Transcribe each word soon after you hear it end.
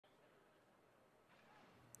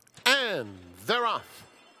And they're off.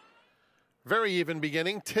 Very even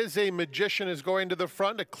beginning. Tizamagician is going to the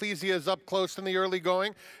front. Ecclesia is up close in the early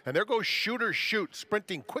going. And there goes Shooter Shoot,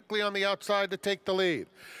 sprinting quickly on the outside to take the lead.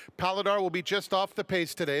 Paladar will be just off the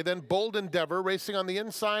pace today. Then Bold Endeavor racing on the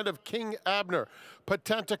inside of King Abner.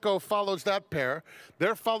 Potentico follows that pair.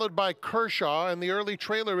 They're followed by Kershaw, and the early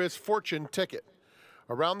trailer is Fortune Ticket.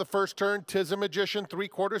 Around the first turn, Tizamagician,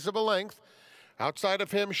 3/4 of a length. Outside of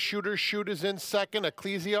him, Shooter Shoot is in second.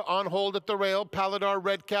 Ecclesia on hold at the rail. Paladar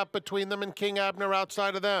Red Cap between them, and King Abner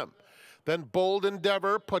outside of them. Then Bold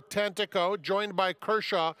Endeavor, Potentico, joined by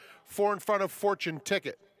Kershaw, 4 in front of Fortune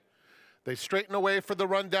Ticket. They straighten away for the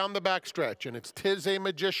run down the backstretch, and it's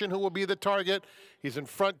Tizamagician who will be the target. He's in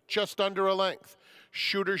front just under a length.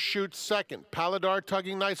 Shooter Shoot second. Paladar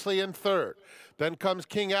tugging nicely in third. Then comes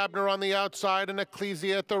King Abner on the outside and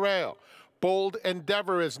Ecclesia at the rail. Bold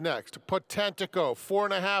Endeavor is next. Potentico,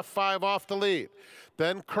 4.5, 5 off the lead.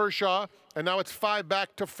 Then Kershaw, and now it's 5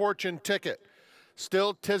 back to Fortune Ticket.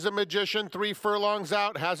 Still Tizamagician, 3 furlongs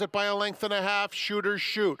out, has it by a length and a half. Shooter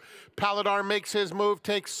Shoot. Paladar makes his move,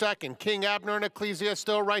 takes second. King Abner and Ecclesia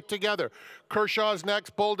still right together. Kershaw's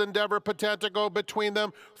next. Bold Endeavor, Potentico between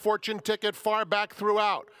them. Fortune Ticket far back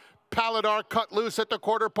throughout. Paladar cut loose at the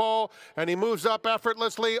quarter pole, and he moves up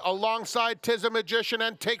effortlessly alongside Tizamagician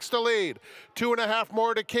and takes the lead. 2.5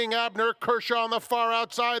 more to King Abner. Kershaw on the far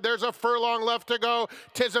outside. There's a furlong left to go.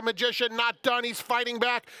 Tizamagician not done. He's fighting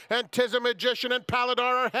back, and Tizamagician and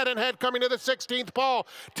Paladar are head and head coming to the 16th pole.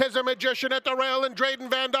 Tizamagician at the rail and Drayden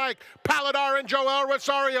Van Dyke. Paladar and Joel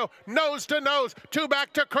Rosario nose to nose. 2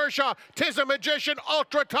 back to Kershaw. Tizamagician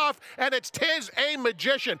ultra tough, and it's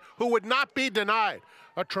Tizamagician who would not be denied.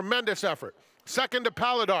 A tremendous effort. Second to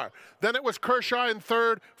Paladar. Then it was Kershaw in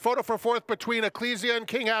third. Photo for fourth between Ecclesia and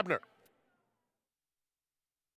King Abner.